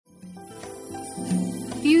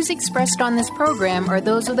views expressed on this program are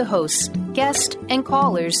those of the hosts, guests, and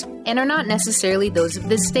callers, and are not necessarily those of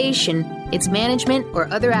this station, its management,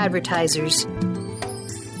 or other advertisers.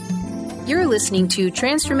 You're listening to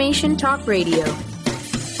Transformation Talk Radio.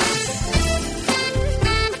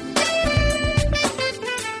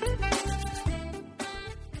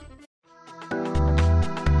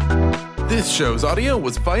 This show's audio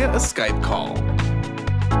was via a Skype call.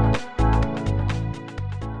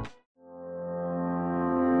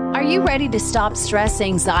 Are you ready to stop stress,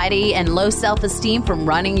 anxiety, and low self-esteem from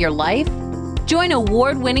running your life? Join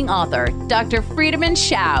award-winning author Dr. Friedemann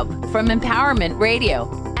Schaub from Empowerment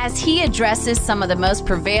Radio as he addresses some of the most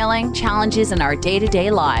prevailing challenges in our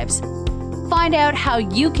day-to-day lives. Find out how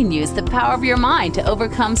you can use the power of your mind to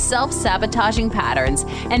overcome self-sabotaging patterns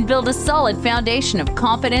and build a solid foundation of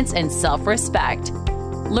confidence and self-respect.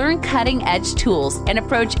 Learn cutting-edge tools and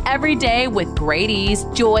approach every day with great ease,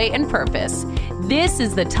 joy, and purpose. This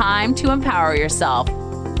is the time to empower yourself.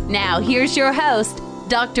 Now, here's your host,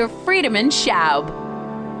 Dr. Friedemann Schaub.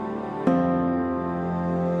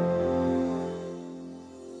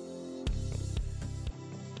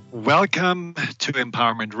 Welcome to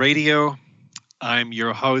Empowerment Radio. I'm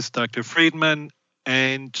your host, Dr. Friedemann,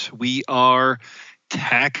 and we are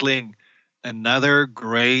tackling another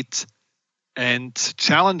great and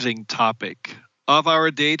challenging topic of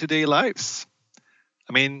our day-to-day lives.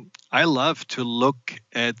 I mean, I love to look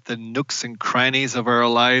at the nooks and crannies of our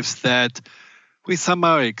lives that we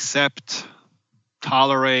somehow accept,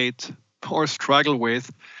 tolerate, or struggle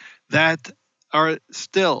with that are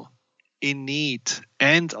still in need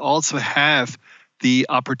and also have the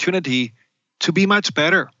opportunity to be much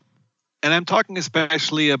better. And I'm talking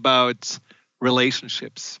especially about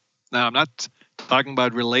relationships. Now, I'm not talking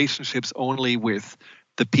about relationships only with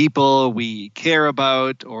the people we care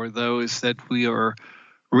about or those that we are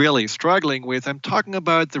really struggling with. I'm talking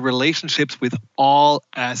about the relationships with all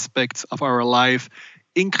aspects of our life,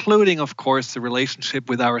 including, of course, the relationship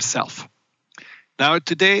with ourselves. Now,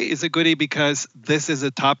 today is a goodie because this is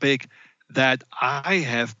a topic that I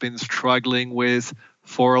have been struggling with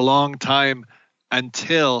for a long time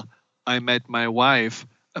until I met my wife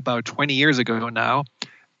about 20 years ago now.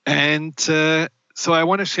 And so I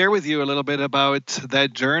want to share with you a little bit about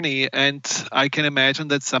that journey. And I can imagine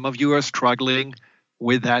that some of you are struggling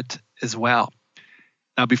with that as well.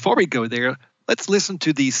 Now, before we go there, let's listen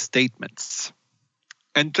to these statements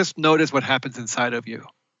and just notice what happens inside of you.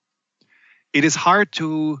 It is hard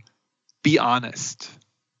to be honest.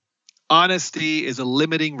 Honesty is a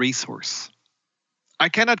limiting resource. I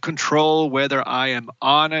cannot control whether I am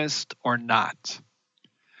honest or not.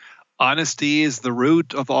 Honesty is the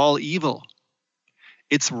root of all evil.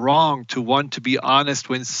 It's wrong to want to be honest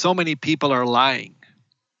when so many people are lying.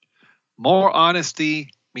 More honesty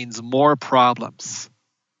means more problems.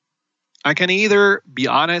 I can either be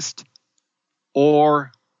honest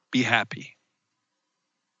or be happy.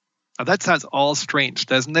 Now that sounds all strange,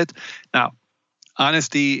 doesn't it? Now,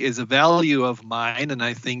 honesty is a value of mine, and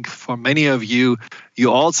I think for many of you,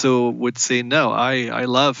 you also would say, no, I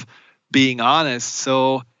love being honest.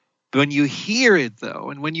 So when you hear it,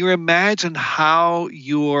 though, and when you imagine how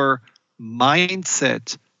your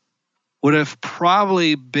mindset would have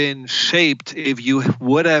probably been shaped if you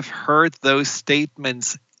would have heard those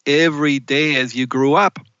statements every day as you grew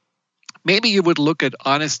up, maybe you would look at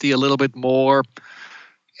honesty a little bit more,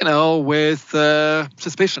 with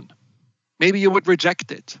suspicion. Maybe you would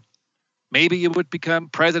reject it. Maybe you would become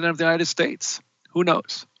president of the United States. Who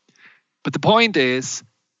knows? But the point is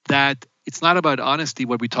that it's not about honesty,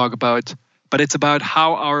 what we talk about, but it's about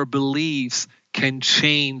how our beliefs can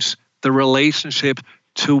change the relationship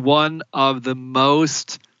to one of the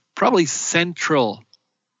most probably central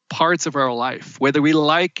parts of our life, whether we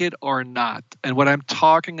like it or not. And what I'm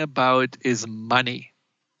talking about is money.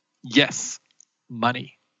 Yes,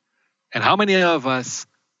 money. And how many of us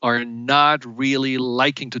are not really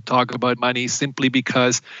liking to talk about money simply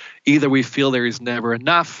because either we feel there is never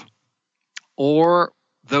enough, or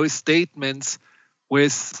those statements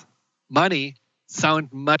with money sound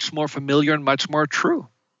much more familiar and much more true.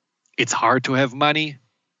 It's hard to have money.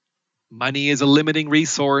 Money is a limiting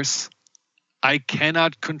resource. I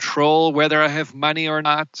cannot control whether I have money or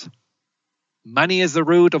not. Money is the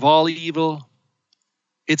root of all evil.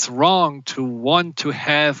 It's wrong to want to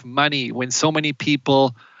have money when so many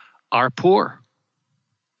people are poor.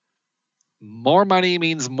 More money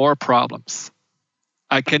means more problems.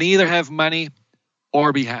 I can either have money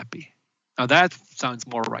or be happy. Now that sounds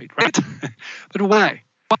more right? But why?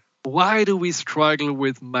 Why do we struggle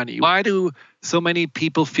with money? Why do so many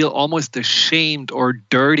people feel almost ashamed or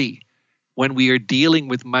dirty when we are dealing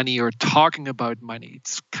with money or talking about money.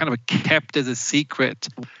 It's kind of kept as a secret.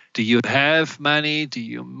 Do you have money? Do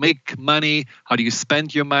you make money? How do you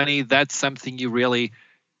spend your money? That's something you really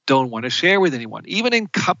don't want to share with anyone, even in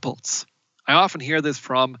couples. I often hear this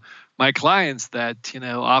from my clients that,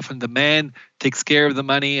 often the man takes care of the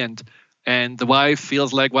money and the wife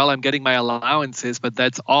feels like, well, I'm getting my allowances, but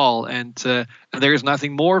that's all. And there's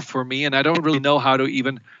nothing more for me. And I don't really know how to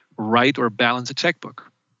even write or balance a checkbook.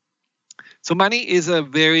 So money is a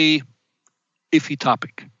very iffy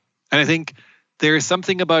topic. And I think there's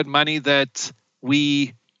something about money that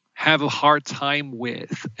we have a hard time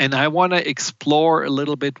with. And I want to explore a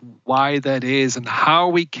little bit why that is and how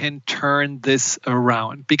we can turn this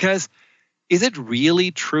around. Because is it really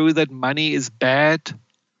true that money is bad?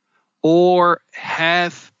 Or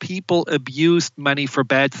have people abused money for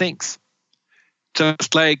bad things?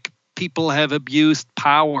 Just like people have abused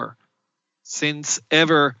power since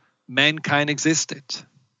ever mankind existed.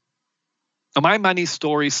 Now, my money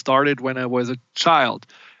story started when I was a child.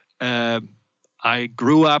 I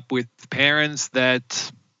grew up with parents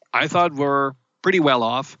that I thought were pretty well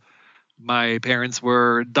off. My parents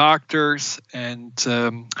were doctors and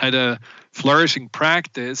had a flourishing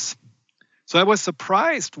practice. So I was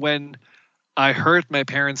surprised when I heard my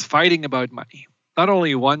parents fighting about money, not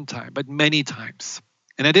only one time, but many times.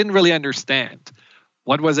 And I didn't really understand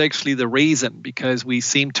what was actually the reason, because we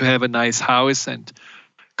seemed to have a nice house and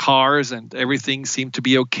cars and everything seemed to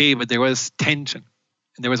be okay, but there was tension.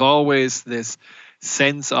 And there was always this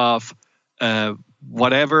sense of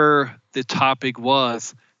whatever the topic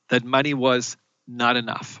was, that money was not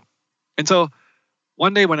enough. And so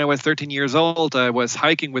one day when I was 13 years old, I was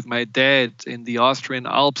hiking with my dad in the Austrian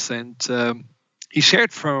Alps, and he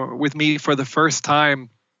shared with me for the first time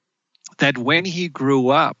that when he grew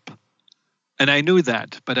up, and I knew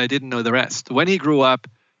that, but I didn't know the rest. When he grew up,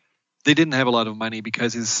 they didn't have a lot of money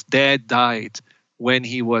because his dad died when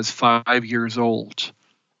he was 5 years old.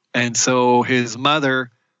 And so his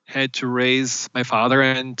mother had to raise my father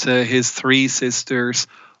and his three sisters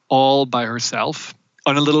all by herself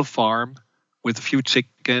on a little farm with a few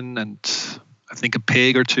chicken and I think a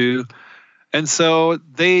pig or two. And so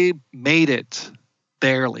they made it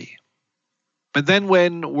barely. But then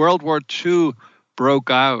when World War II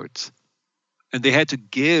broke out and they had to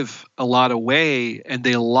give a lot away and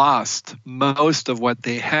they lost most of what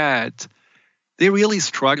they had, they really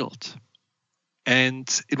struggled. And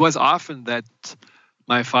it was often that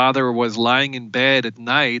my father was lying in bed at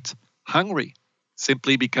night hungry,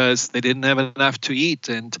 simply because they didn't have enough to eat.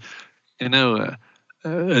 And,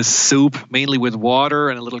 a soup mainly with water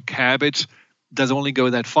and a little cabbage does only go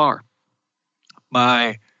that far.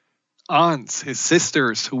 My aunts, his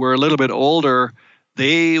sisters, who were a little bit older,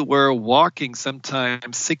 they were walking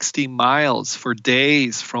sometimes 60 miles for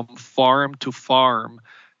days from farm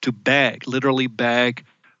to beg, literally beg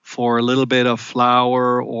for a little bit of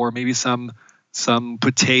flour or maybe some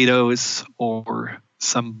potatoes or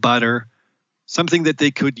some butter, something that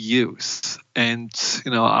they could use. And,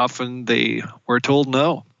 often they were told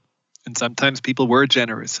no. And sometimes people were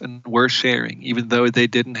generous and were sharing, even though they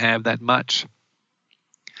didn't have that much.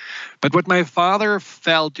 But what my father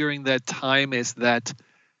felt during that time is that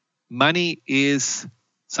money is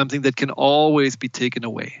something that can always be taken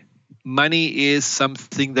away. Money is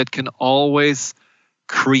something that can always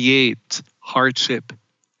create hardship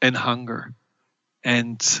and hunger.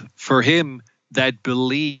 And for him, that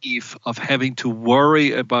belief of having to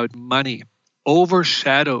worry about money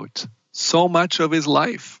overshadowed so much of his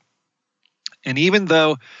life. And even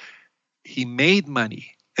though he made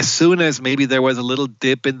money, as soon as maybe there was a little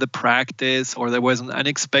dip in the practice or there was an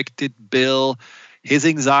unexpected bill, his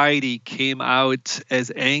anxiety came out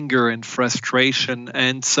as anger and frustration.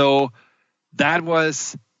 And so that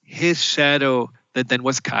was his shadow that then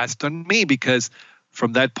was cast on me, because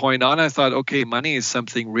from that point on, I thought, okay, money is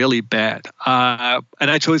something really bad. And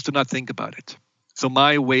I chose to not think about it. So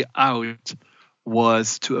my way out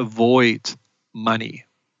was to avoid money.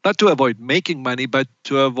 Not to avoid making money, but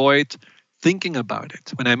to avoid thinking about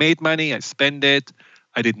it. When I made money, I spent it.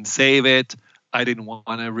 I didn't save it. I didn't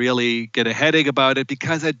want to really get a headache about it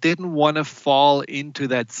because I didn't want to fall into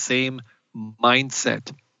that same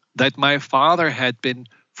mindset that my father had been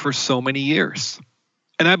for so many years.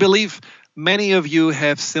 And I believe many of you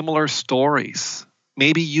have similar stories.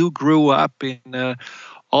 Maybe you grew up in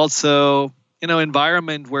also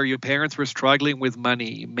environment where your parents were struggling with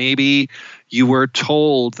money. Maybe you were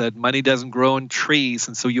told that money doesn't grow on trees,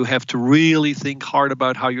 and so you have to really think hard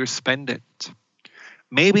about how you spend it.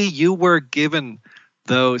 Maybe you were given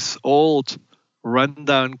those old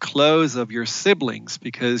rundown clothes of your siblings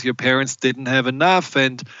because your parents didn't have enough,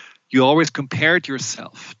 and you always compared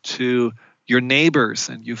yourself to your neighbors,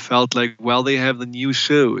 and you felt like, well, they have the new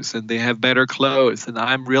shoes and they have better clothes, and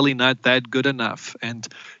I'm really not that good enough. And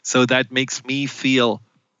so that makes me feel,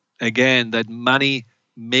 again, that money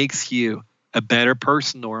makes you a better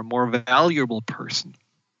person or a more valuable person.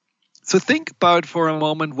 So think about for a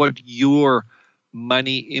moment what your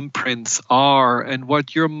money imprints are and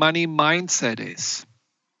what your money mindset is.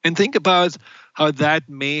 And think about how that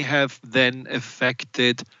may have then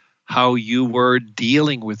affected how you were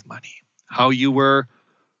dealing with money, how you were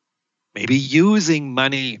maybe using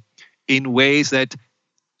money in ways that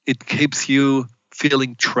it keeps you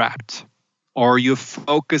feeling trapped, or you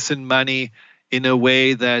focus on money in a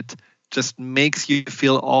way that just makes you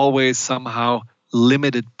feel always somehow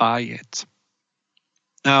limited by it.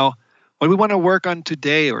 Now, what we want to work on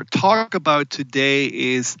today or talk about today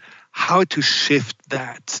is how to shift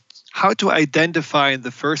that, how to identify in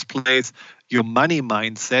the first place your money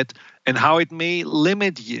mindset and how it may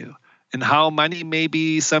limit you, and how money may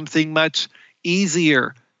be something much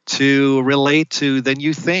easier to relate to than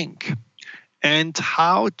you think, and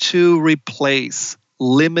how to replace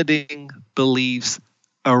limiting beliefs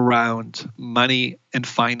around money and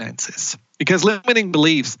finances. Because limiting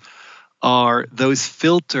beliefs are those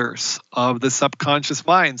filters of the subconscious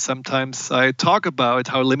mind. Sometimes I talk about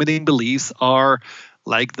how limiting beliefs are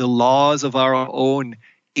like the laws of our own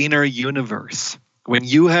inner universe. When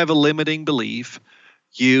you have a limiting belief,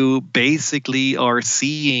 you basically are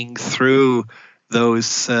seeing through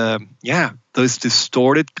those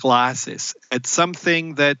distorted glasses at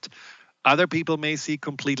something that other people may see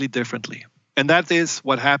completely differently. And that is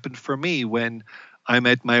what happened for me when I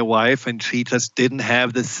met my wife, and she just didn't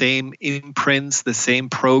have the same imprints, the same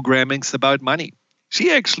programmings about money.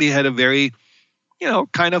 She actually had a very,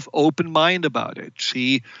 kind of open mind about it.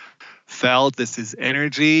 She felt this is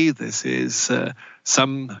energy, this is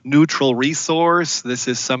some neutral resource, this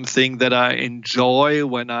is something that I enjoy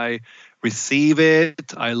when I receive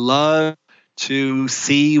it. I love to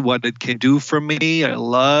see what it can do for me. I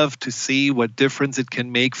love to see what difference it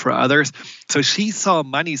can make for others. So she saw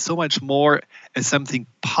money so much more as something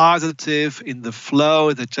positive in the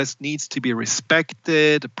flow that just needs to be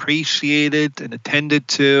respected, appreciated, and attended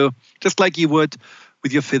to, just like you would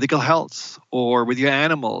with your physical health or with your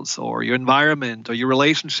animals or your environment or your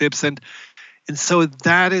relationships. And so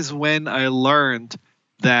that is when I learned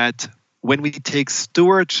that when we take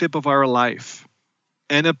stewardship of our life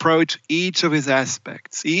and approach each of its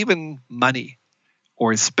aspects, even money,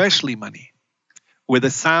 or especially money, with a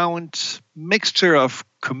sound mixture of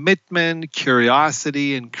commitment,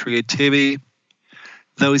 curiosity, and creativity,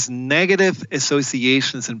 those negative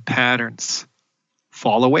associations and patterns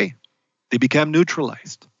fall away. They become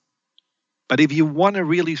neutralized. But if you want to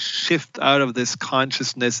really shift out of this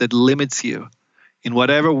consciousness that limits you in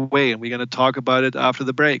whatever way, and we're going to talk about it after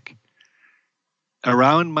the break,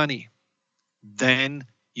 around money, then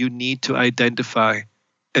you need to identify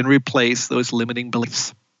and replace those limiting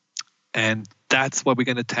beliefs. And that's what we're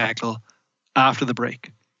going to tackle after the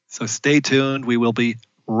break. So stay tuned. We will be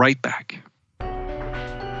right back.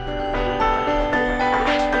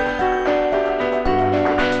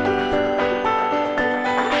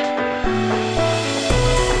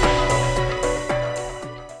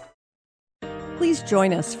 Please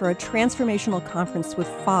join us for a transformational conference with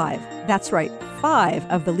 5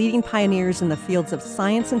 of the leading pioneers in the fields of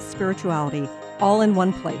science and spirituality, all in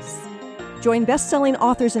one place. Join best-selling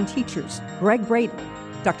authors and teachers Greg Braden,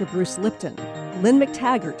 Dr. Bruce Lipton, Lynn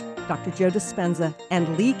McTaggart, Dr. Joe Dispenza,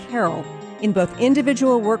 and Lee Carroll in both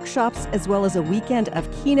individual workshops as well as a weekend of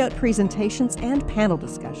keynote presentations and panel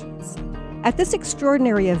discussions. At this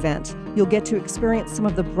extraordinary event, you'll get to experience some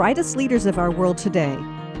of the brightest leaders of our world today,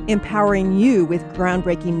 empowering you with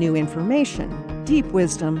groundbreaking new information, deep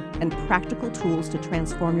wisdom, and practical tools to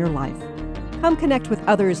transform your life. Come connect with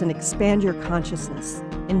others and expand your consciousness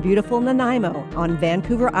in beautiful Nanaimo on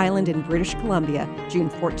Vancouver Island in British Columbia, June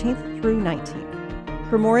 14th through 19th.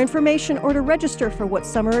 For more information or to register for what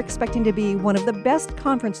some are expecting to be one of the best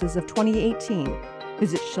conferences of 2018,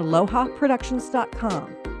 visit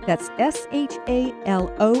shalohaproductions.com. That's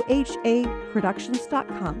SHALOHA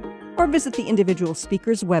Productions.com. Or visit the individual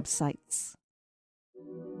speakers' websites.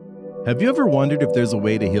 Have you ever wondered if there's a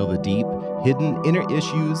way to heal the deep, hidden inner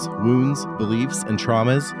issues, wounds, beliefs, and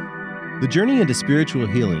traumas? The journey into spiritual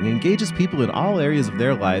healing engages people in all areas of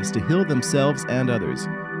their lives to heal themselves and others.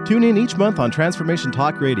 Tune in each month on Transformation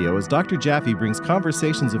Talk Radio as Dr. Jaffe brings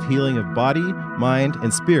conversations of healing of body, mind,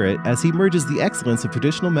 and spirit as he merges the excellence of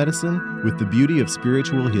traditional medicine with the beauty of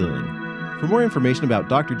spiritual healing. For more information about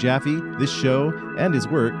Dr. Jaffe, this show, and his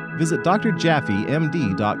work, visit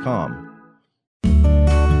drjaffemd.com.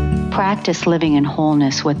 Practice living in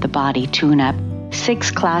wholeness with the body tune-up.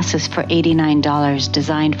 6 classes for $89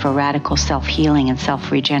 designed for radical self-healing and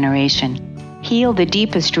self-regeneration. Heal the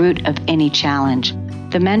deepest root of any challenge.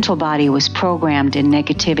 The mental body was programmed in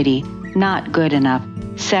negativity, not good enough,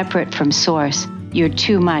 separate from source. You're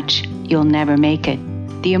too much, you'll never make it.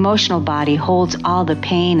 The emotional body holds all the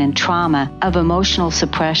pain and trauma of emotional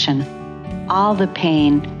suppression, all the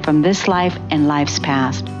pain from this life and life's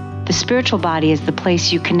past. The spiritual body is the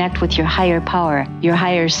place you connect with your higher power, your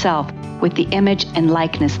higher self, with the image and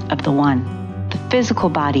likeness of the One. The physical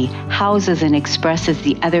body houses and expresses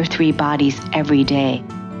the other 3 bodies every day.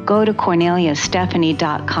 Go to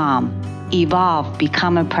CorneliaStephanie.com. Evolve,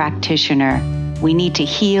 become a practitioner. We need to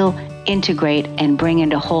heal, integrate, and bring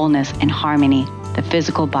into wholeness and harmony the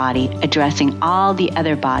physical body, addressing all the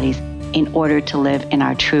other bodies in order to live in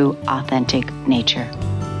our true, authentic nature.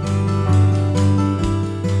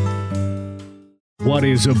 What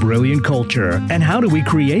is a brilliant culture, and how do we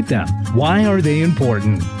create them? Why are they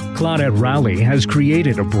important? Claudette Rowley has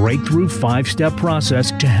created a breakthrough 5-step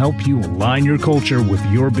process to help you align your culture with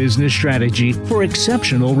your business strategy for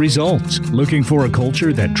exceptional results. Looking for a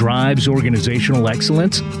culture that drives organizational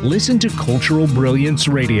excellence? Listen to Cultural Brilliance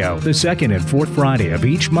Radio, the 2nd and 4th Friday of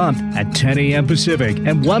each month at 10 a.m. Pacific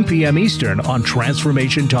and 1 p.m. Eastern on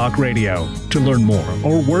Transformation Talk Radio. To learn more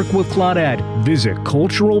or work with Claudette, visit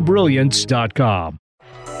culturalbrilliance.com.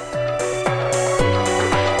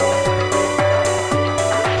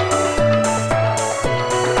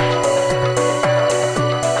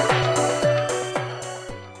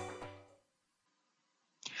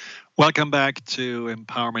 Welcome back to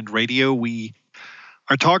Empowerment Radio. We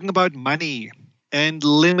are talking about money and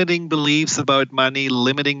limiting beliefs about money,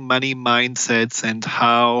 limiting money mindsets, and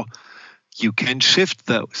how you can shift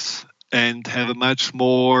those and have a much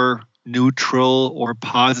more neutral or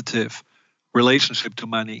positive relationship to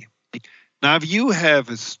money. Now, if you have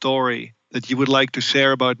a story that you would like to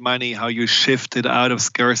share about money, how you shifted out of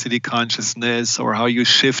scarcity consciousness or how you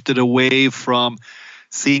shifted away from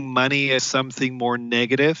seeing money as something more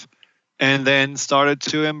negative, and then started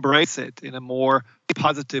to embrace it in a more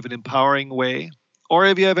positive and empowering way. Or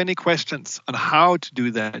if you have any questions on how to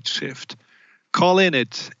do that shift, call in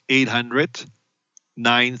at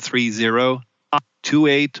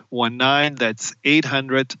 800-930-2819. That's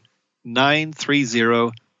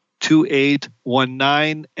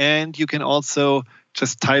 800-930-2819. And you can also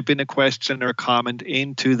just type in a question or comment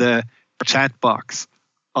into the chat box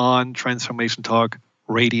on Transformation Talk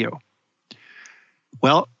Radio.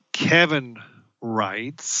 Well, Kevin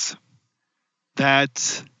writes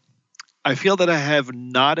that I feel that I have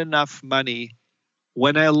not enough money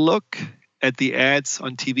when I look at the ads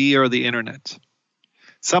on TV or the internet.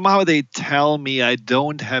 Somehow they tell me I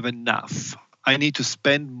don't have enough. I need to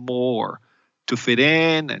spend more to fit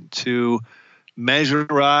in and to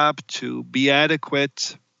measure up, to be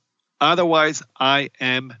adequate. Otherwise, I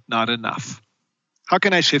am not enough. How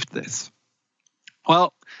can I shift this?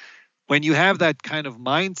 Well, when you have that kind of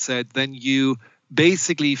mindset, then you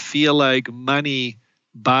basically feel like money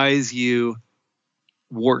buys you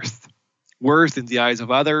worth in the eyes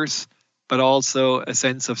of others, but also a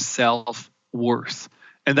sense of self-worth.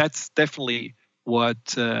 And that's definitely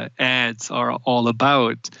what ads are all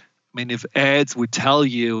about. I mean, if ads would tell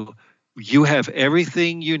you, you have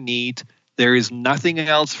everything you need, there is nothing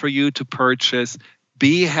else for you to purchase,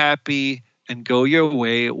 be happy, and go your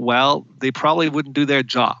way, well, they probably wouldn't do their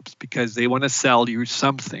jobs because they want to sell you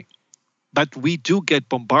something. But we do get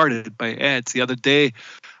bombarded by ads. The other day,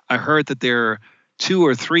 I heard that there are 2,000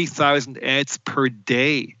 or 3,000 ads per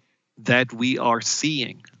day that we are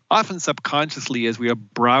seeing, often subconsciously as we are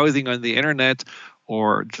browsing on the internet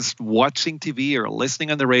or just watching TV or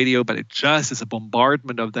listening on the radio, but it just is a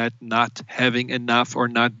bombardment of that not having enough or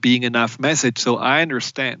not being enough message. So I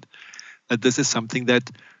understand that this is something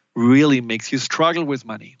that really makes you struggle with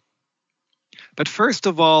money. But first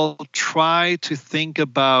of all, try to think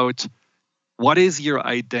about what is your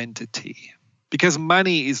identity? Because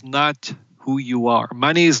money is not who you are.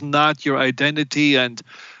 Money is not your identity, and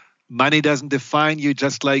money doesn't define you,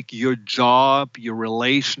 just like your job, your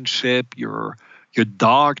relationship, your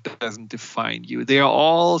dog doesn't define you. They are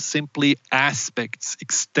all simply aspects,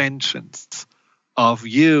 extensions of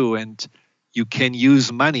you, and you can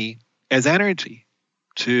use money as energy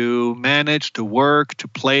to manage, to work, to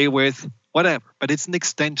play with, whatever. But it's an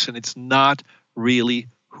extension. It's not really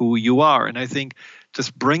who you are. And I think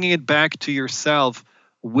just bringing it back to yourself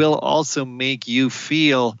will also make you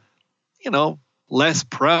feel, less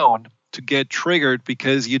prone to get triggered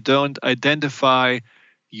because you don't identify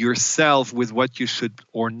yourself with what you should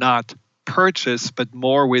or not purchase, but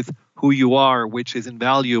more with who you are, which is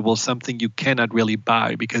invaluable, something you cannot really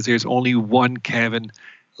buy because there's only one Kevin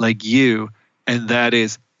like you, and that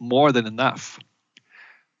is more than enough.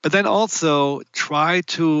 But then also try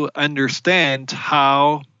to understand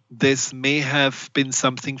how this may have been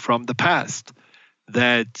something from the past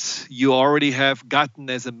that you already have gotten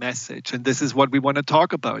as a message. And this is what we want to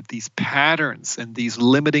talk about, these patterns and these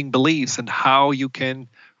limiting beliefs and how you can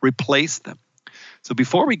replace them. So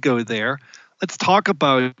before we go there, let's talk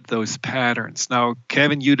about those patterns. Now,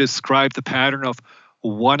 Kevin, you described the pattern of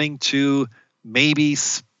wanting to maybe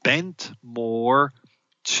spend more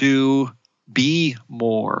to be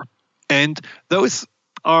more. And those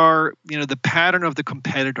are, the pattern of the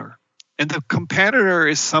competitor. And the competitor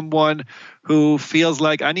is someone who feels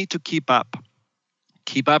like, I need to keep up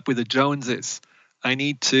with the Joneses. I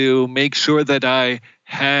need to make sure that I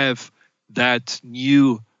have that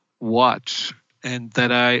new watch and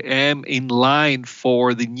that I am in line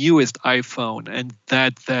for the newest iPhone, and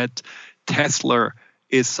that Tesla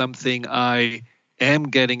is something I am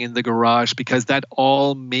getting in the garage, because that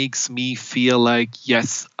all makes me feel like,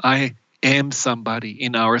 yes, I am somebody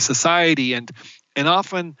in our society. And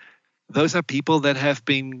often those are people that have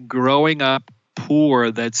been growing up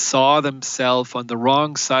poor, that saw themselves on the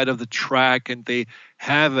wrong side of the track, and they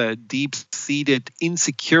have a deep-seated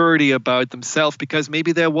insecurity about themselves because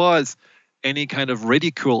maybe there was any kind of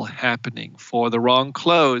ridicule happening for the wrong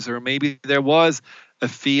clothes, or maybe there was a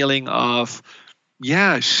feeling of,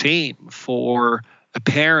 shame for a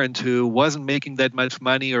parent who wasn't making that much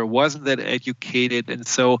money or wasn't that educated. And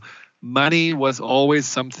so money was always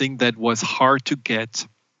something that was hard to get,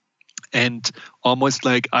 and almost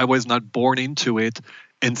like I was not born into it.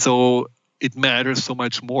 And so it matters so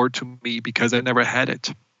much more to me because I never had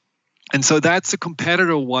it. And so that's a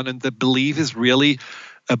competitor one. And the belief is really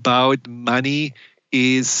about money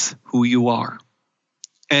is who you are.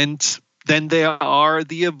 And then there are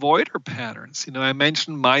the avoider patterns. I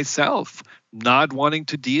mentioned myself not wanting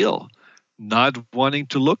to deal, not wanting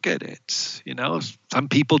to look at it. Some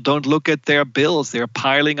people don't look at their bills. They're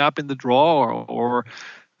piling up in the drawer, or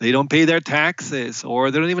they don't pay their taxes,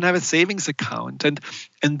 or they don't even have a savings account. And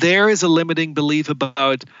there is a limiting belief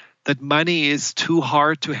about that money is too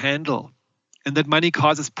hard to handle, and that money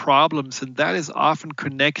causes problems. And that is often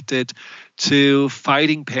connected to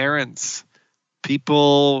fighting parents.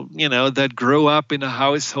 People, that grow up in a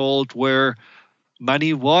household where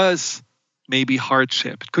money was maybe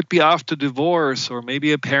hardship. It could be after divorce, or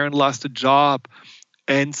maybe a parent lost a job.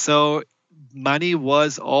 And so money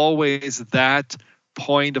was always that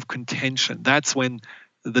point of contention. That's when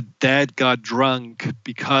the dad got drunk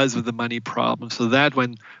because of the money problem. So that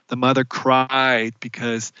when the mother cried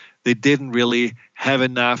because they didn't really have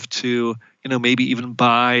enough to, maybe even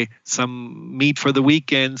buy some meat for the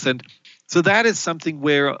weekends. And so that is something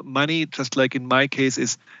where money, just like in my case,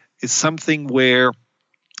 is something where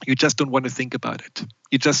you just don't want to think about it.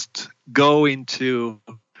 You just go into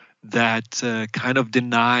that kind of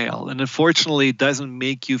denial. And unfortunately, it doesn't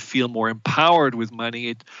make you feel more empowered with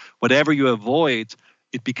money. Whatever you avoid,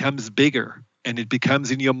 it becomes bigger, and it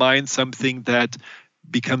becomes in your mind something that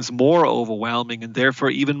becomes more overwhelming, and therefore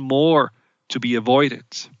even more to be avoided.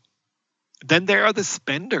 Then there are the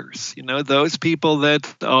spenders, those people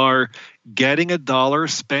that are getting $1,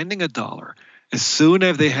 spending $1. As soon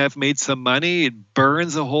as they have made some money, it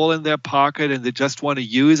burns a hole in their pocket, and they just want to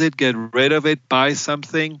use it, get rid of it, buy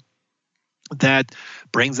something that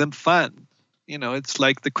brings them fun. It's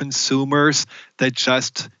like the consumers that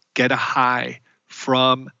just get a high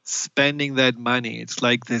from spending that money. It's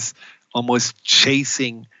like this almost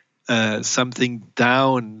chasing something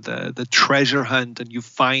down, the treasure hunt, and you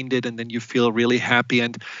find it, and then you feel really happy.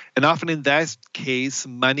 And often in that case,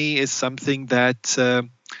 money is something that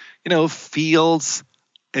feels,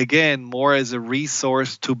 again, more as a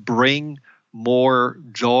resource to bring more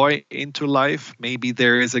joy into life. Maybe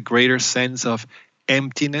there is a greater sense of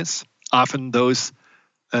emptiness. Often those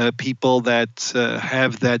people that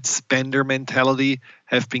have that spender mentality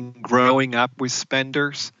have been growing up with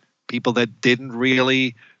spenders, people that didn't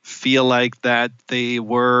really feel like that they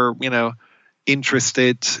were,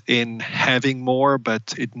 interested in having more,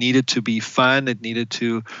 but it needed to be fun. It needed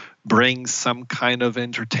to bring some kind of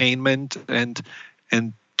entertainment, and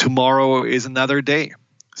tomorrow is another day.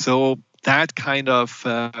 So that kind of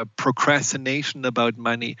procrastination about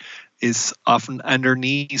money is often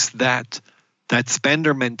underneath that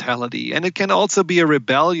spender mentality. And it can also be a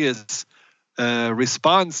rebellious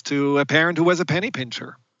response to a parent who was a penny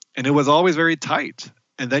pincher, and it was always very tight.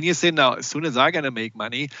 And then you say, now, as soon as I'm going to make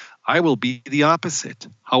money, I will be the opposite.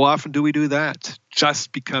 How often do we do that?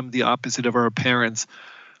 Just become the opposite of our parents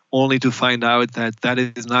only to find out that that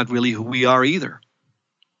is not really who we are either.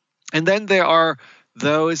 And then there are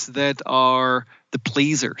those that are the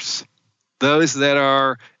pleasers, those that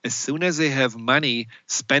are, as soon as they have money,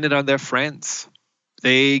 spend it on their friends.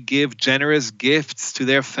 They give generous gifts to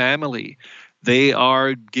their family. They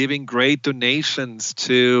are giving great donations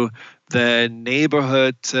to the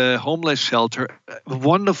neighborhood homeless shelter.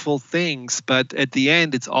 Wonderful things, but at the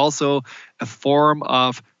end, it's also a form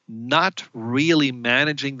of not really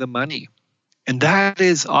managing the money. And that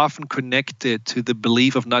is often connected to the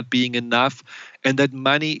belief of not being enough, and that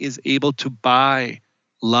money is able to buy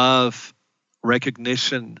love,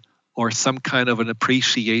 recognition, or some kind of an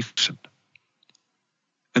appreciation.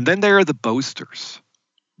 And then there are the boasters,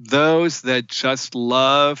 those that just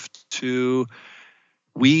love to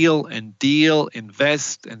wheel and deal,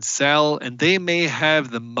 invest and sell, and they may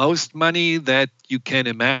have the most money that you can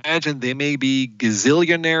imagine. They may be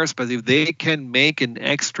gazillionaires, but if they can make an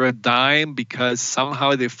extra dime because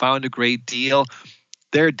somehow they found a great deal,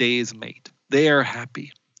 their day is made. They are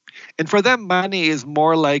happy. And for them, money is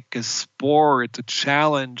more like a sport, a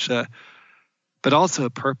challenge, but also a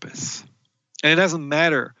purpose. And it doesn't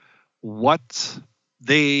matter what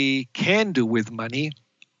they can do with money.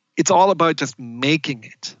 It's all about just making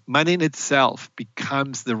it. Money in itself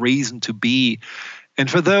becomes the reason to be.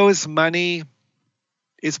 And for those, money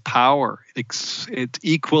is power. It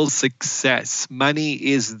equals success. Money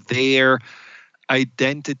is their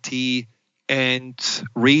identity and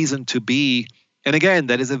reason to be. And again,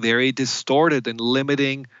 that is a very distorted and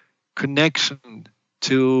limiting connection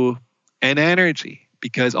to an energy,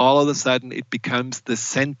 because all of a sudden it becomes the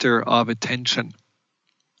center of attention.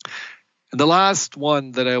 And the last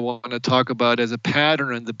one that I want to talk about as a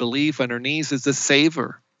pattern and the belief underneath is the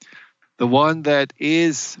saver, the one that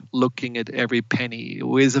is looking at every penny,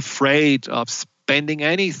 who is afraid of spending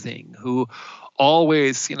anything, who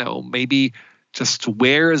always, maybe just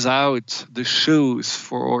wears out the shoes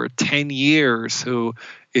for 10 years, who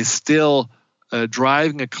is still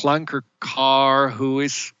driving a clunker car, who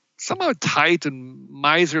is somehow tight and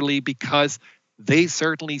miserly because they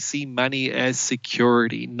certainly see money as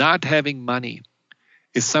security. Not having money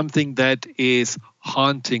is something that is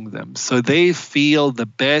haunting them. So they feel the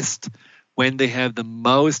best when they have the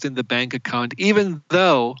most in the bank account, even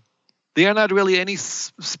though they are not really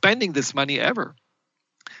spending this money ever.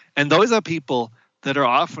 And those are people that are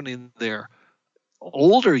often in their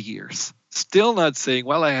older years, still not saying,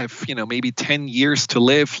 well, I have, maybe 10 years to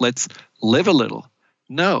live. Let's live a little.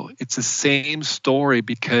 No, it's the same story,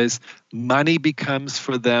 because money becomes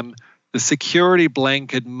for them the security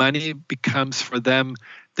blanket. Money becomes for them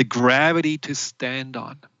the gravity to stand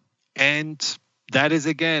on. And that is,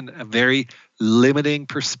 again, a very limiting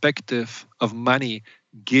perspective of money,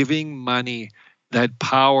 giving money that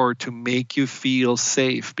power to make you feel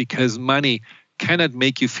safe, because money cannot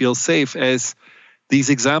make you feel safe, as these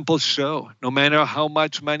examples show. No matter how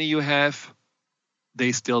much money you have,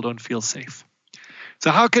 they still don't feel safe. So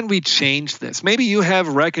how can we change this? Maybe you have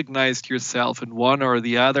recognized yourself in one or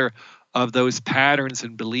the other of those patterns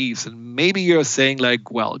and beliefs, and maybe you're saying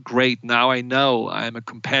like, well, great, now I know I'm a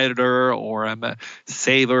competitor, or I'm a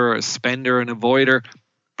saver, a spender, an avoider,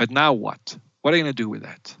 but now what? What are you going to do with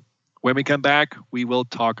that? When we come back, we will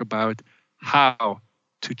talk about how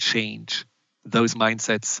to change those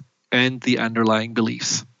mindsets and the underlying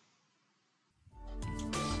beliefs.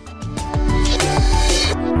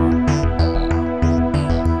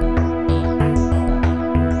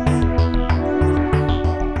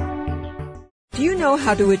 Do you know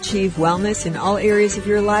how to achieve wellness in all areas of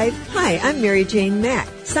your life? Hi, I'm Mary Jane Mack.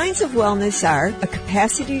 Signs of wellness are a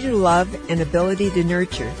capacity to love and ability to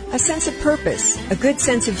nurture, a sense of purpose, a good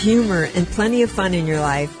sense of humor and plenty of fun in your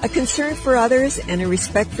life, a concern for others and a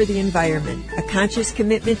respect for the environment, a conscious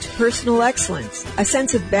commitment to personal excellence, a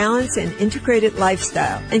sense of balance and integrated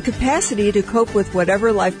lifestyle, and capacity to cope with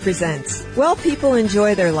whatever life presents. Well, people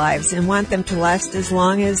enjoy their lives and want them to last as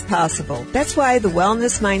long as possible. That's why the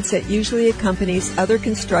wellness mindset usually accompanies other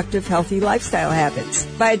constructive, healthy lifestyle habits.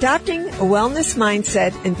 By adopting a wellness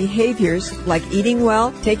mindset and behaviors like eating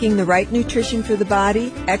well, taking the right nutrition for the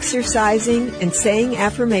body, exercising, and saying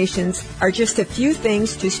affirmations are just a few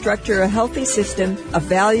things to structure a healthy system of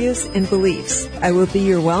values and beliefs. I will be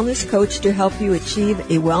your wellness coach to help you achieve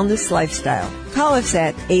a wellness lifestyle. Call us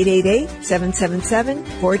at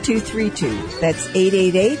 888-777-4232. That's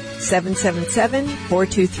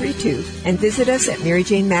 888-777-4232. And visit us at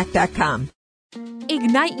MaryJaneMack.com.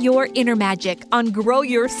 Ignite your inner magic on Grow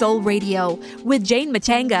Your Soul Radio with Jane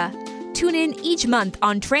Matanga. Tune in each month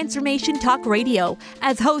on Transformation Talk Radio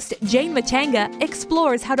as host Jane Machanga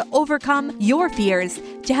explores how to overcome your fears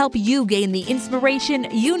to help you gain the inspiration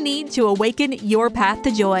you need to awaken your path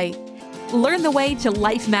to joy. Learn the way to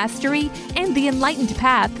life mastery and the enlightened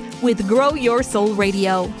path with Grow Your Soul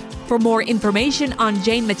Radio. For more information on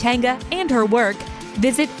Jane Machanga and her work,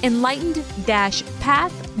 visit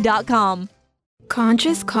enlightened-path.com.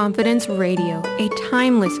 Conscious Confidence Radio, a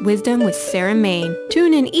timeless wisdom with Sarah Main.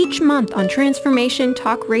 Tune in each month on Transformation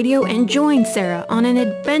Talk Radio and join Sarah on an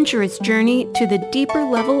adventurous journey to the deeper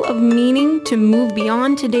level of meaning to move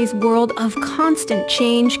beyond today's world of constant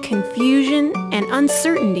change, confusion, and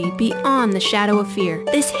uncertainty beyond the shadow of fear.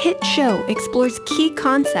 This hit show explores key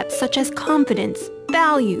concepts such as confidence,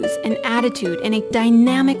 values, and attitude in a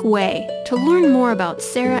dynamic way. To learn more about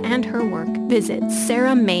Sarah and her work, visit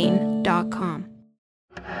sarahmain.com.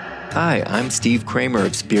 Hi, I'm Steve Kramer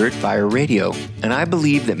of Spirit Fire Radio, and I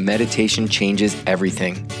believe that meditation changes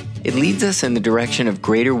everything. It leads us in the direction of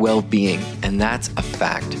greater well-being, and that's a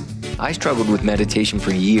fact. I struggled with meditation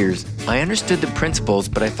for years. I understood the principles,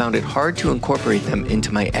 but I found it hard to incorporate them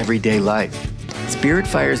into my everyday life. Spirit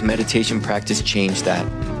Fire's meditation practice changed that.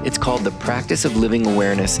 It's called the Practice of Living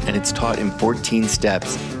Awareness, and it's taught in 14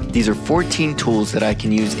 steps. These are 14 tools that I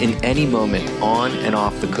can use in any moment, on and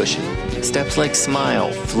off the cushion. Steps like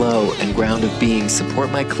smile, flow, and ground of being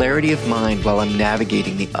support my clarity of mind while I'm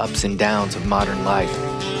navigating the ups and downs of modern life.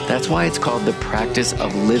 That's why it's called the Practice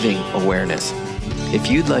of Living Awareness.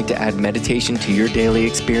 If you'd like to add meditation to your daily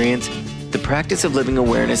experience, the Practice of Living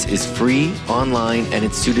Awareness is free, online, and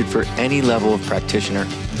it's suited for any level of practitioner.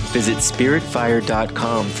 Visit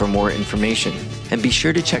spiritfire.com for more information. And be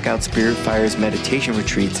sure to check out Spirit Fire's meditation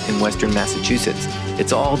retreats in Western Massachusetts.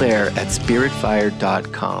 It's all there at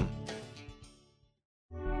spiritfire.com.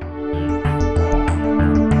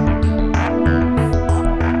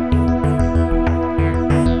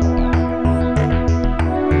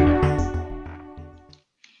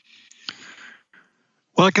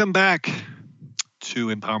 Welcome back to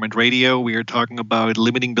Empowerment Radio. We are talking about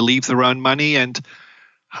limiting beliefs around money and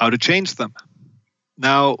how to change them.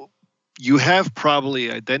 Now, you have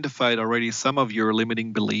probably identified already some of your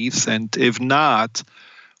limiting beliefs, and if not,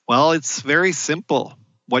 well, it's very simple.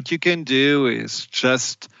 What you can do is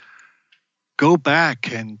just go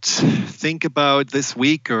back and think about this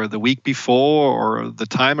week or the week before or the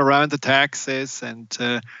time around the taxes and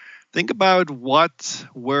think about what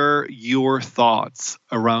were your thoughts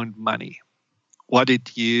around money. What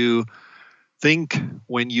did you think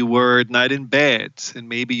when you were at night in bed and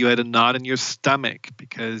maybe you had a knot in your stomach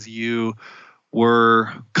because you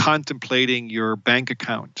were contemplating your bank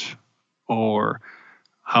account or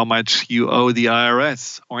how much you owe the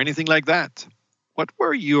IRS or anything like that? What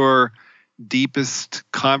were your deepest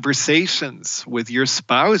conversations with your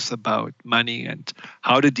spouse about money and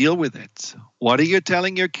how to deal with it? What are you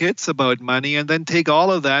telling your kids about money? And then take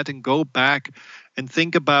all of that and go back and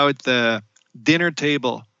think about the dinner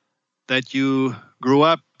table that you grew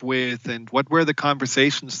up with and what were the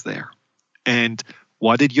conversations there? And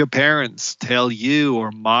what did your parents tell you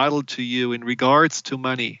or model to you in regards to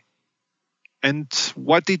money? And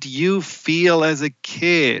what did you feel as a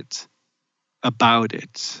kid about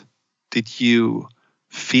it? Did you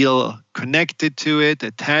feel connected to it,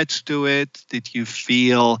 attached to it? Did you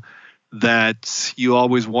feel that you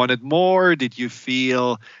always wanted more? Did you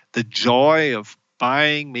feel the joy of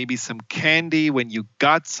buying maybe some candy when you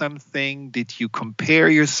got something? Did you compare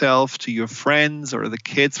yourself to your friends or the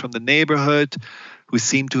kids from the neighborhood who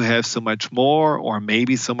seem to have so much more or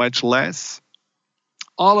maybe so much less?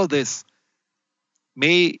 All of this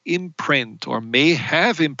may imprint or may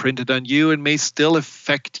have imprinted on you and may still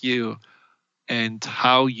affect you and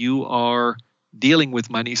how you are dealing with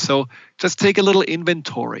money. So just take a little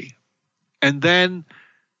inventory and then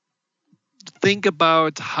think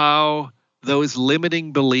about how those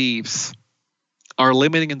limiting beliefs are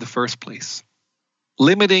limiting in the first place.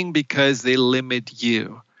 Limiting because they limit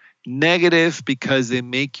you. Negative because they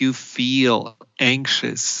make you feel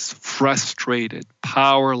anxious, frustrated,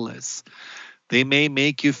 powerless. They may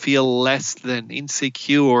make you feel less than,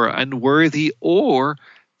 insecure, unworthy, or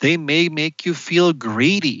they may make you feel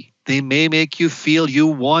greedy. They may make you feel you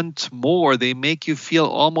want more. They make you feel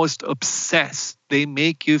almost obsessed. They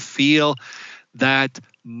make you feel that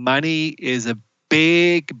money is a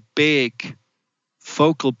big, big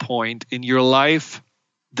focal point in your life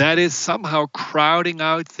that is somehow crowding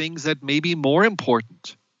out things that may be more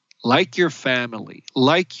important, like your family,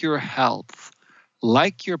 like your health,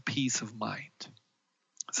 like your peace of mind.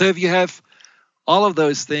 So if you have all of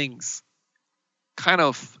those things kind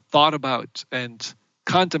of thought about and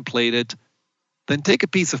contemplated, then take a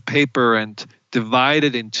piece of paper and divide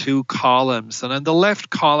it in 2 columns. And on the left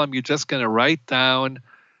column, you're just going to write down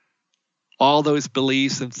all those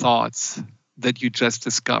beliefs and thoughts that you just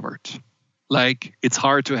discovered. Like, it's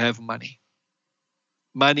hard to have money.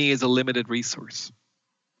 Money is a limited resource.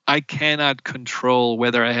 I cannot control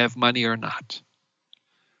whether I have money or not.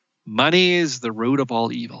 Money is the root of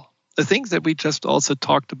all evil. The things that we just also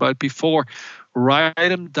talked about before, write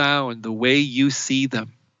them down the way you see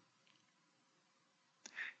them.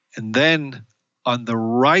 And then on the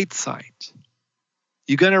right side,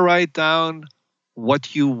 you're going to write down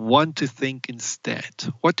what you want to think instead.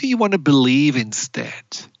 What do you want to believe instead?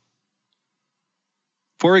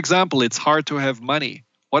 For example, it's hard to have money.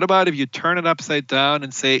 What about if you turn it upside down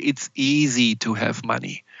and say it's easy to have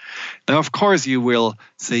money? Now, of course, you will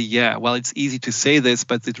say, yeah, well, it's easy to say this,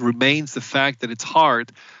 but it remains the fact that it's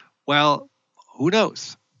hard. Well, who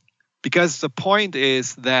knows? Because the point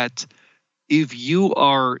is that if you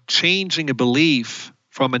are changing a belief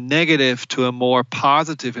from a negative to a more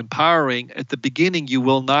positive, empowering, at the beginning, you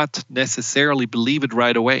will not necessarily believe it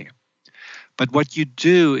right away. But what you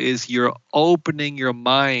do is you're opening your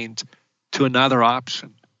mind to another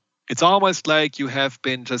option. It's almost like you have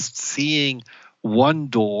been just seeing one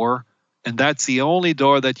door, and that's the only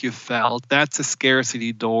door that you felt. That's a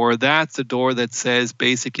scarcity door. That's a door that says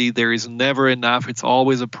basically there is never enough. It's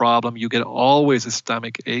always a problem. You get always a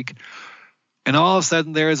stomach ache. And all of a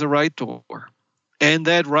sudden there is a right door. And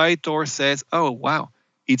that right door says, oh, wow,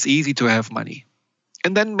 it's easy to have money.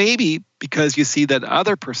 And then maybe because you see that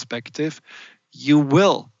other perspective, you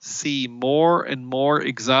will see more and more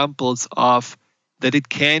examples of that it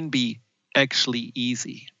can be actually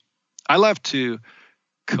easy. I love to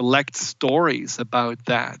collect stories about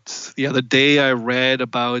that. The other day I read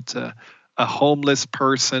about a homeless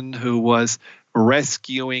person who was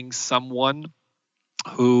rescuing someone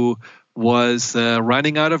who was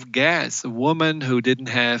running out of gas, a woman who didn't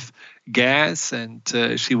have gas, and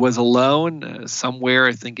she was alone somewhere,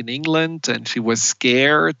 I think in England, and she was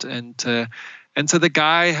scared, and so the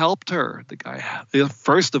guy helped her. The guy,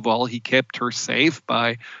 first of all, he kept her safe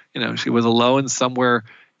by, she was alone somewhere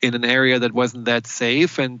in an area that wasn't that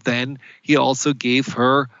safe, and then he also gave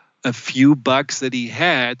her a few bucks that he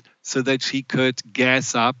had so that she could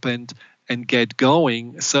gas up and get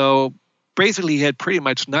going. So basically, he had pretty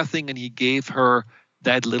much nothing, and he gave her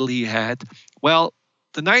that little he had. Well,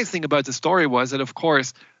 the nice thing about the story was that, of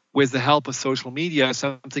course, with the help of social media,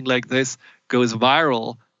 something like this goes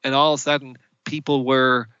viral, and all of a sudden, people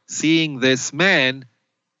were seeing this man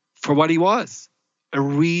for what he was. A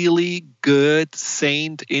really good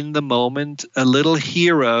saint in the moment, a little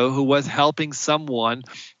hero who was helping someone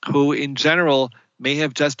who, in general, may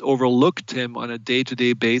have just overlooked him on a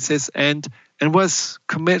day-to-day basis, and was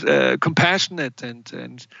compassionate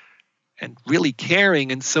and really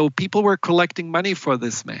caring. And so people were collecting money for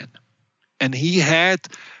this man. And he had,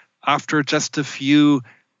 after just a few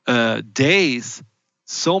days,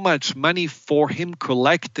 so much money for him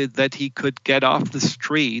collected that he could get off the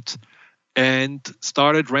street and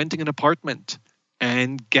started renting an apartment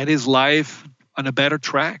and get his life on a better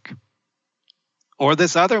track. Or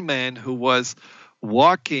this other man who was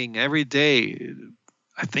walking every day,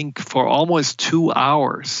 I think for almost 2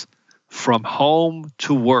 hours from home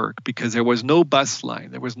to work, because there was no bus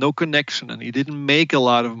line, there was no connection, and he didn't make a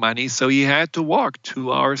lot of money, so he had to walk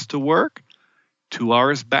 2 hours to work, 2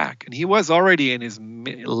 hours back. And he was already in his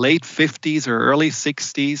late 50s or early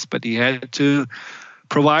 60s, but he had to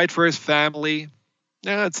provide for his family.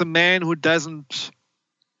 It's a man who doesn't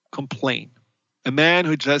complain, a man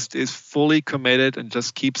who just is fully committed and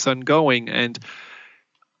just keeps on going. And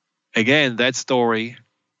again, that story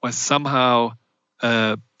was somehow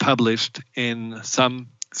published in some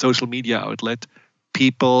social media outlet.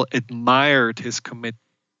 People admired his commitment,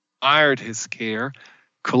 admired his care,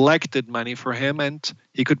 collected money for him, and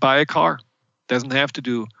he could buy a car. Doesn't have to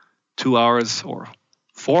do 2 hours or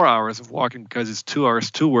 4 hours of walking, because it's 2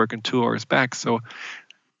 hours to work and 2 hours back. So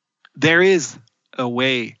there is a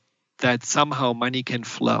way that somehow money can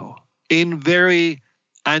flow in very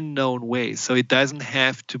unknown ways. So it doesn't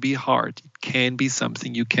have to be hard. It can be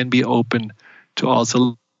something you can be open to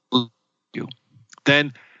also do.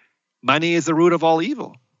 Then money is the root of all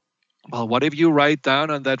evil. Well, what if you write down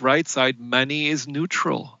on that right side, money is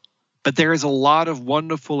neutral, but there is a lot of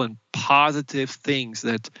wonderful and positive things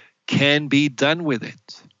that can be done with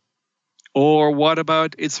it? Or what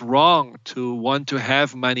about it's wrong to want to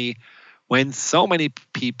have money when so many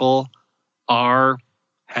people are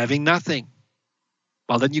having nothing?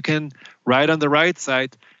 Well, then you can write on the right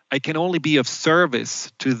side, I can only be of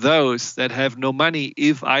service to those that have no money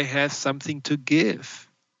if I have something to give.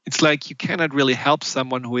 It's like you cannot really help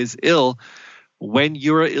someone who is ill when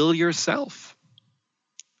you're ill yourself.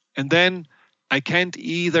 And then I can't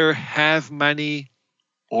either have money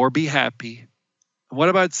or be happy. What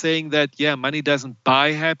about saying that, money doesn't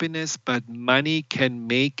buy happiness, but money can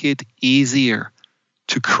make it easier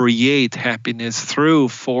to create happiness through,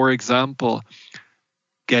 for example,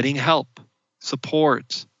 getting help,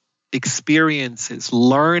 support, experiences,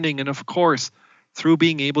 learning, and of course, through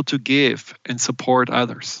being able to give and support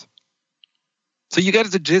others. So you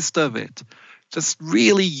get the gist of it. Just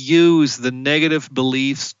really use the negative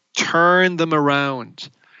beliefs, turn them around,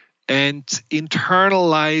 and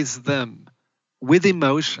internalize them with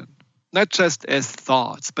emotion, not just as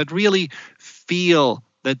thoughts, but really feel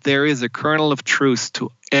that there is a kernel of truth to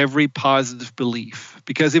every positive belief.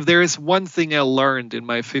 Because if there is one thing I learned in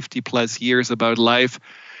my 50 plus years about life,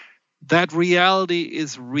 that reality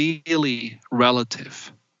is really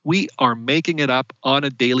relative. We are making it up on a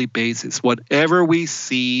daily basis. Whatever we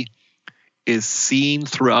see is seen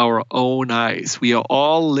through our own eyes. We are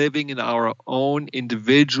all living in our own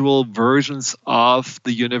individual versions of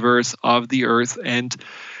the universe, of the earth. And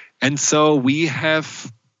so we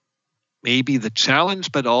have maybe the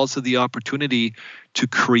challenge, but also the opportunity to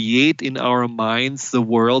create in our minds the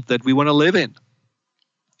world that we want to live in.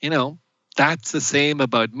 That's the same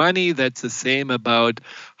about money. That's the same about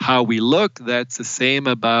how we look. That's the same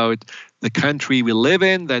about the country we live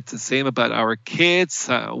in. That's the same about our kids.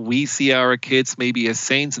 We see our kids maybe as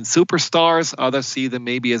saints and superstars. Others see them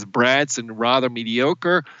maybe as brats and rather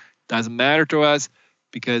mediocre. Doesn't matter to us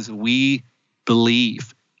because we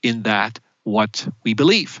believe in that what we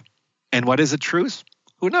believe. And what is the truth?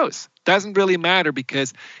 Who knows? Doesn't really matter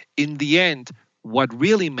because in the end, what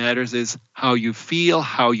really matters is how you feel,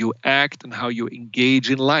 how you act, and how you engage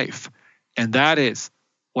in life. And that is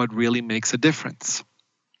what really makes a difference.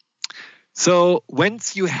 So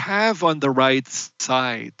once you have on the right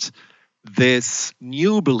side this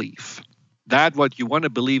new belief, that what you want to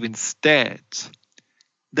believe instead,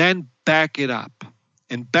 then back it up.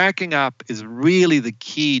 And backing up is really the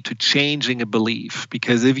key to changing a belief.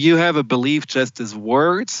 Because if you have a belief just as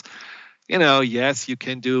words, yes, you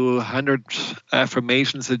can do 100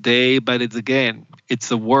 affirmations a day, but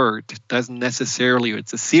it's a word. It doesn't necessarily,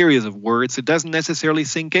 it's a series of words. It doesn't necessarily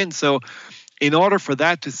sink in. So in order for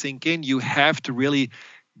that to sink in, you have to really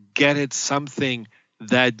get it something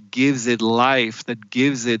that gives it life, that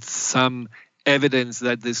gives it some evidence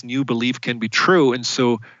that this new belief can be true. And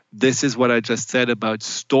so this is what I just said about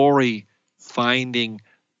story finding,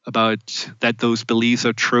 about that those beliefs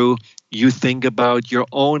are true. You think about your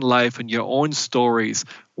own life and your own stories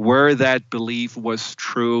where that belief was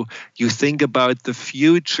true. You think about the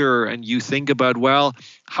future and you think about,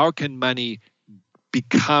 how can money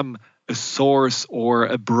become a source or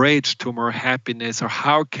a bridge to more happiness? Or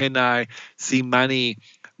how can I see money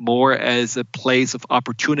more as a place of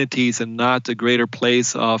opportunities and not a greater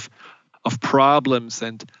place of problems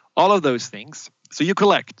and all of those things? So you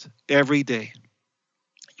collect every day.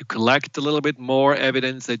 You collect a little bit more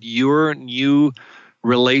evidence that your new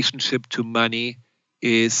relationship to money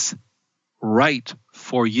is right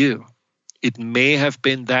for you. It may have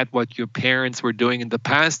been that what your parents were doing in the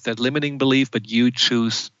past, that limiting belief, but you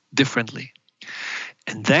choose differently.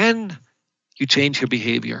 And then you change your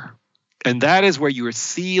behavior. And that is where you're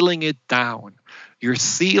sealing it down. You're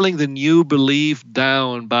sealing the new belief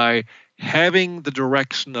down by having the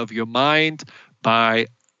direction of your mind, by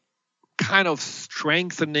kind of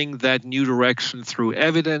strengthening that new direction through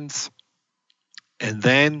evidence, and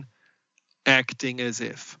then acting as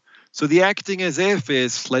if. So the acting as if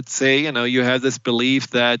is, let's say, you have this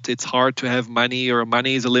belief that it's hard to have money or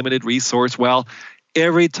money is a limited resource. Well,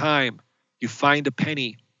 every time you find a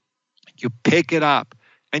penny, you pick it up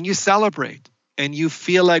and you celebrate and you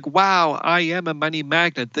feel like, wow, I am a money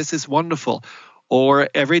magnet. This is wonderful. Or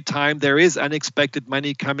every time there is unexpected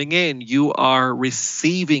money coming in, you are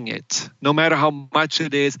receiving it, no matter how much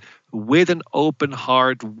it is, with an open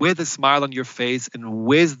heart, with a smile on your face, and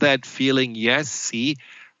with that feeling, yes, see,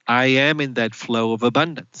 I am in that flow of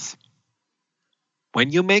abundance.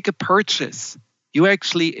 When you make a purchase, you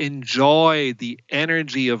actually enjoy the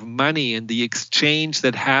energy of money and the exchange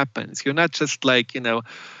that happens. You're not just like,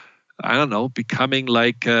 becoming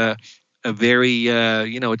like a very,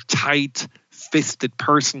 tight-fisted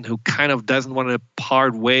person who kind of doesn't want to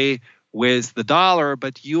part way with the dollar,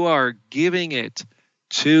 but you are giving it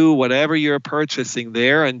to whatever you're purchasing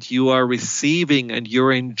there, and you are receiving and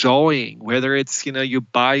you're enjoying, whether it's, you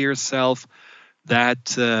buy yourself that,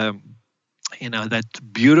 that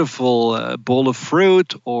beautiful bowl of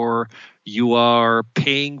fruit, or you are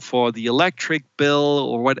paying for the electric bill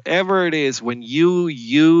or whatever it is, when you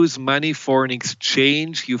use money for an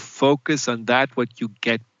exchange, you focus on that, what you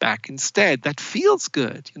get back instead. That feels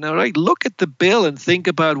good. Right? Look at the bill and think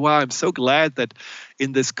about, wow, I'm so glad that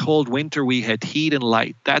in this cold winter we had heat and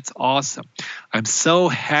light. That's awesome. I'm so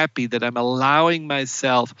happy that I'm allowing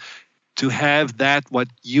myself to have that, what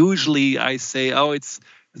usually I say, oh, it's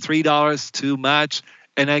 $3 too much,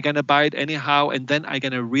 and I'm going to buy it anyhow, and then I'm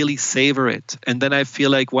going to really savor it. And then I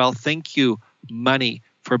feel like, well, thank you, money,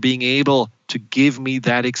 for being able to give me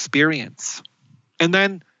that experience. And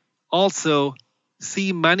then also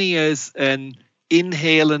see money as an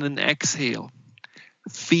inhale and an exhale.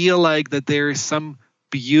 Feel like that there is some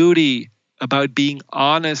beauty about being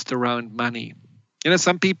honest around money.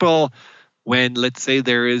 Some people, when, let's say,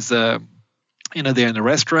 there is they're in a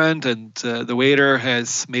restaurant and the waiter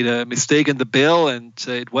has made a mistake in the bill and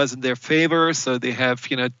it wasn't their favor, so they have,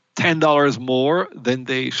 $10 more than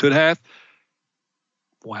they should have.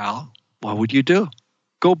 Well, what would you do?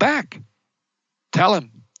 Go back. Tell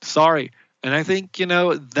them, sorry. And I think,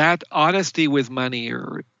 that honesty with money,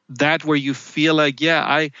 or that where you feel like,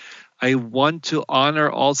 yeah, I want to honor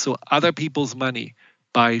also other people's money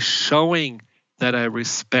by showing that I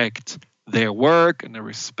respect their work and I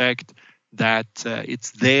respect that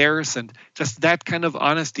it's theirs. And just that kind of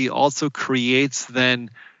honesty also creates then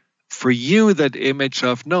for you that image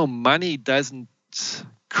of, no, money doesn't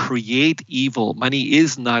create evil. Money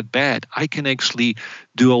is not bad. I can actually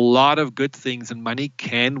do a lot of good things, and money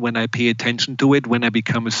can, when I pay attention to it, when I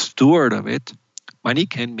become a steward of it, money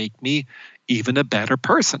can make me even a better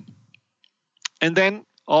person. And then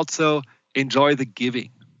also enjoy the giving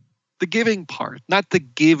part, not the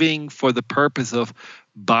giving for the purpose of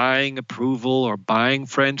buying approval or buying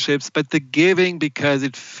friendships, but the giving because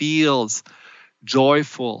it feels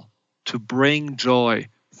joyful to bring joy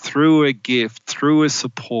through a gift, through a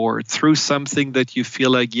support, through something that you feel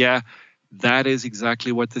like, yeah, that is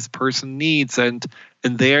exactly what this person needs. And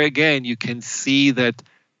there again, you can see that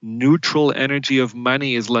neutral energy of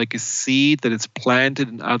money is like a seed that is planted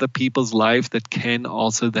in other people's life that can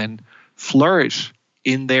also then flourish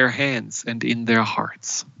in their hands and in their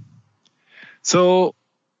hearts. So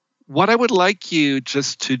what I would like you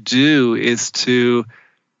just to do is to,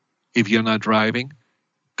 if you're not driving,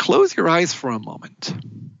 close your eyes for a moment.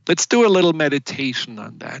 Let's do a little meditation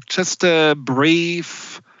on that. Just a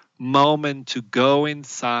brief moment to go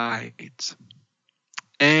inside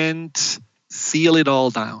and seal it all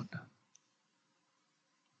down.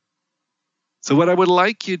 So what I would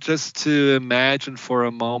like you just to imagine for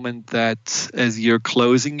a moment that as you're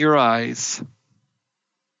closing your eyes,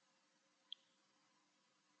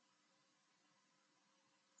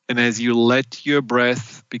 and as you let your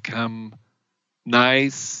breath become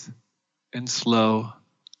nice and slow,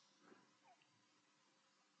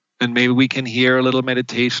 and maybe we can hear a little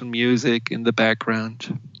meditation music in the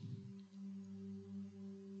background.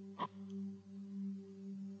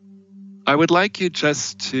 I would like you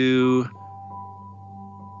just to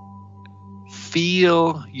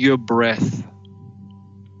feel your breath.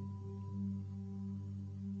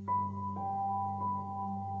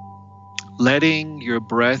 Letting your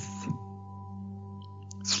breath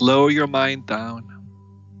slow your mind down.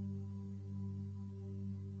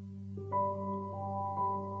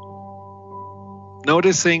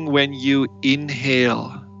 Noticing when you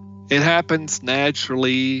inhale, it happens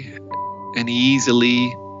naturally and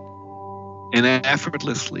easily and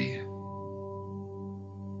effortlessly.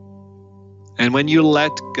 And when you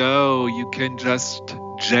let go, you can just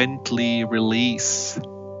gently release,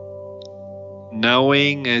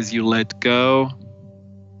 knowing as you let go,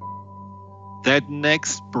 that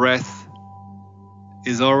next breath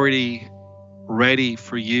is already ready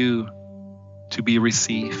for you to be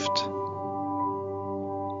received.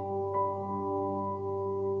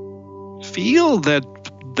 Feel that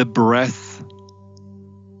the breath,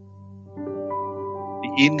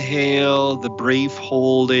 the inhale, the brief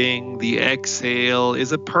holding, the exhale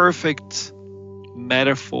is a perfect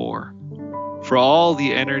metaphor for all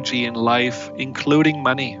the energy in life, including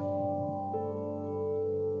money.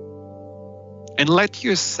 And let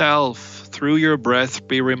yourself, through your breath,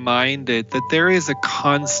 be reminded that there is a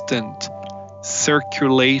constant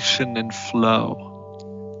circulation and flow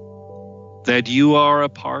that you are a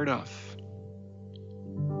part of.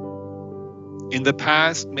 In the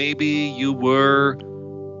past, maybe you were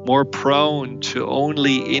more prone to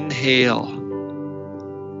only inhale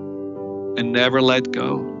and never let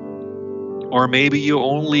go. Or maybe you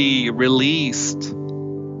only released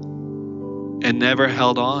and never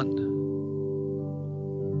held on.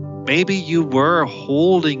 Maybe you were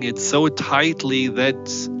holding it so tightly that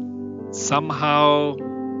somehow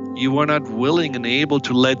you are not willing and able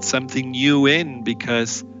to let something new in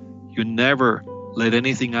because you never let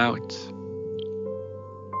anything out.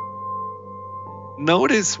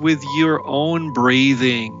 Notice with your own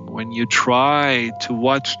breathing when you try to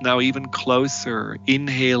watch now even closer,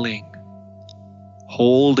 inhaling,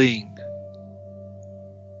 holding,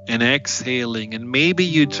 and exhaling. And maybe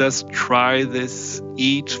you just try this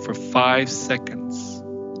each for 5 seconds.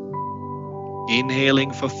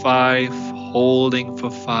 Inhaling for 5, holding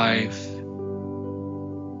for 5,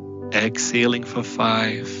 exhaling for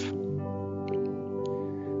 5.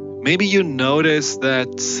 Maybe you notice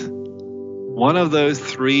that one of those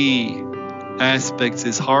 3 aspects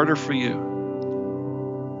is harder for you.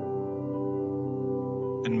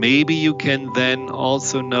 And maybe you can then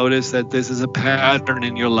also notice that this is a pattern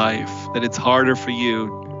in your life, that it's harder for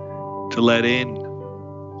you to let in.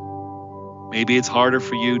 Maybe it's harder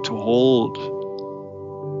for you to hold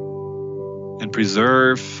and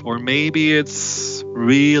preserve, or maybe it's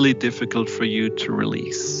really difficult for you to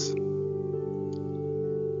release.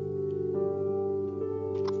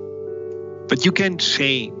 But you can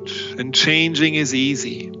change, and changing is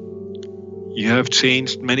easy. You have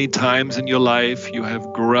changed many times in your life. You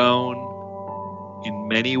have grown in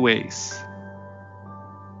many ways.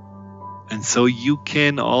 And so you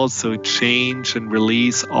can also change and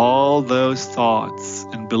release all those thoughts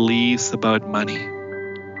and beliefs about money.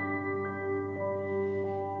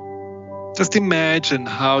 Just imagine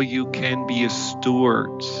how you can be a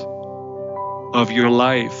steward of your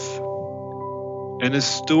life and a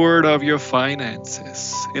steward of your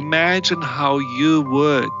finances. Imagine how you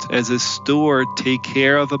would, as a steward, take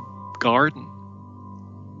care of a garden.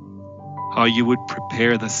 How you would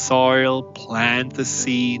prepare the soil, plant the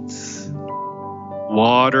seeds,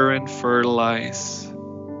 water and fertilize.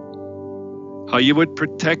 How you would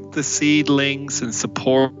protect the seedlings and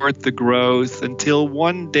support the growth until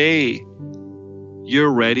one day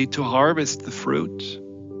you're ready to harvest the fruit.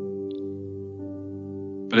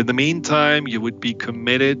 But in the meantime, you would be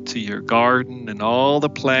committed to your garden and all the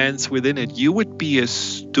plants within it. You would be a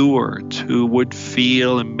steward who would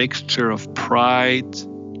feel a mixture of pride,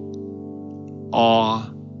 awe,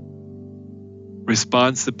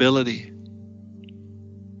 responsibility,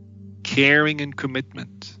 caring and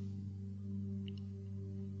commitment.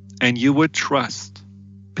 And you would trust,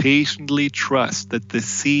 patiently trust that the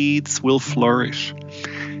seeds will flourish,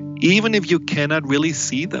 even if you cannot really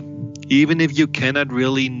see them. Even if you cannot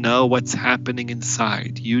really know what's happening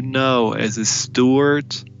inside, you know as a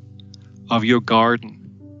steward of your garden,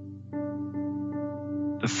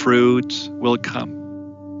 the fruit will come.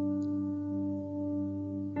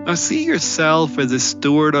 Now see yourself as a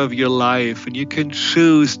steward of your life, and you can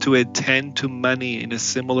choose to attend to money in a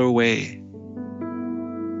similar way.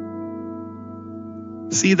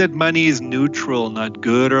 See that money is neutral, not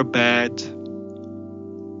good or bad.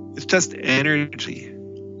 It's just energy.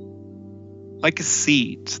 Like a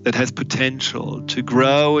seed that has potential to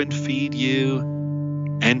grow and feed you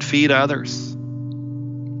and feed others.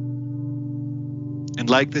 And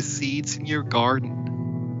like the seeds in your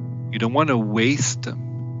garden, you don't want to waste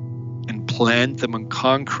them and plant them on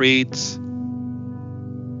concrete.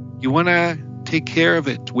 You want to take care of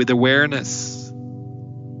it with awareness,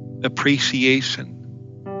 appreciation,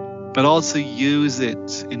 but also use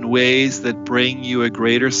it in ways that bring you a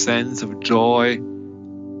greater sense of joy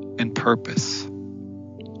and purpose.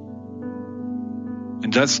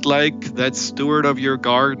 And just like that steward of your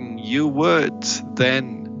garden, you would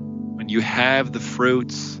then, when you have the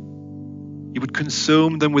fruits, you would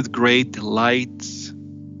consume them with great delight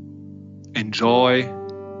and joy.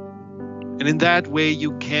 And in that way,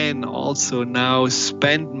 you can also now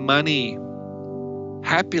spend money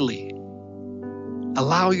happily.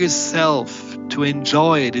 Allow yourself to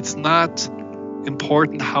enjoy it. It's not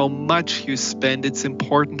important how much you spend, it's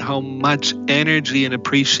important how much energy and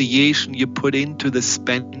appreciation you put into the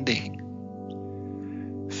spending.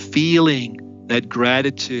 Feeling that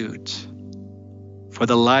gratitude for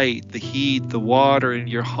the light, the heat, the water in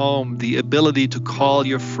your home, the ability to call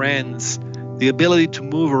your friends, the ability to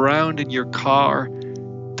move around in your car.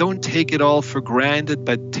 Don't take it all for granted,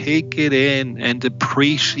 but take it in and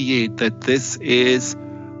appreciate that this is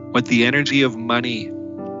what the energy of money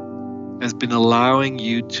has been allowing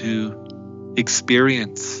you to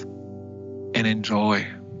experience and enjoy.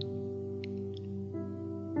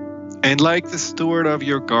 And like the steward of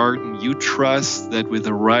your garden, you trust that with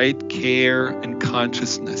the right care and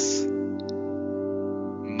consciousness,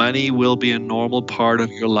 money will be a normal part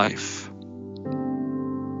of your life.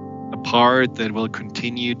 A part that will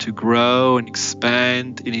continue to grow and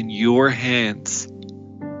expand, and in your hands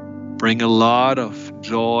bring a lot of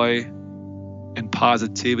joy and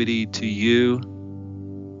positivity to you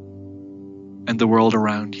and the world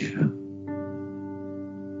around you.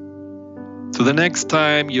 So the next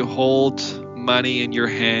time you hold money in your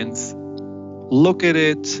hands, look at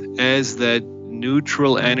it as that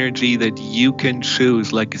neutral energy that you can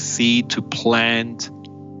choose, like a seed to plant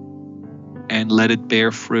and let it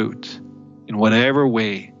bear fruit in whatever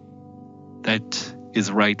way that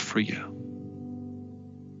is right for you.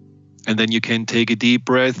 And then you can take a deep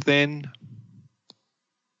breath in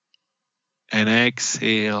and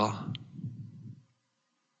exhale.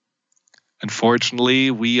 Unfortunately,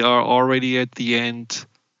 we are already at the end,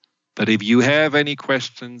 but if you have any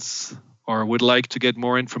questions or would like to get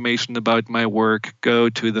more information about my work, go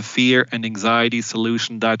to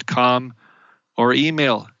thefearandanxietysolution.com or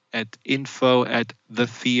email at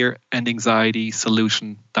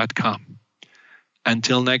info@thefearandanxietysolution.com.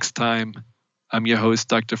 Until next time, I'm your host,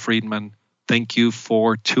 Dr. Friedman. Thank you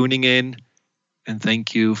for tuning in, and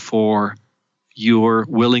thank you for your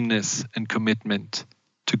willingness and commitment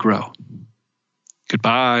to grow.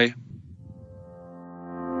 Goodbye.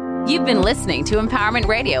 You've been listening to Empowerment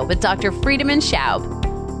Radio with Dr. Friedemann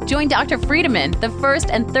Schaub. Join Dr. Friedemann the first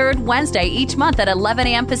and third Wednesday each month at 11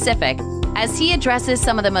 a.m. Pacific as he addresses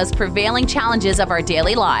some of the most prevailing challenges of our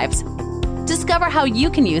daily lives. Discover how you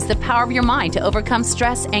can use the power of your mind to overcome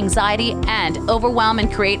stress, anxiety, and overwhelm and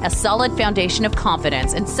create a solid foundation of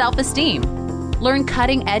confidence and self-esteem. Learn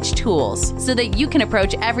cutting-edge tools so that you can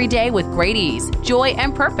approach every day with great ease, joy,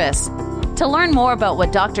 and purpose. To learn more about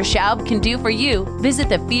what Dr. Schaub can do for you, visit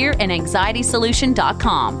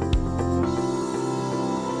thefearandanxietysolution.com.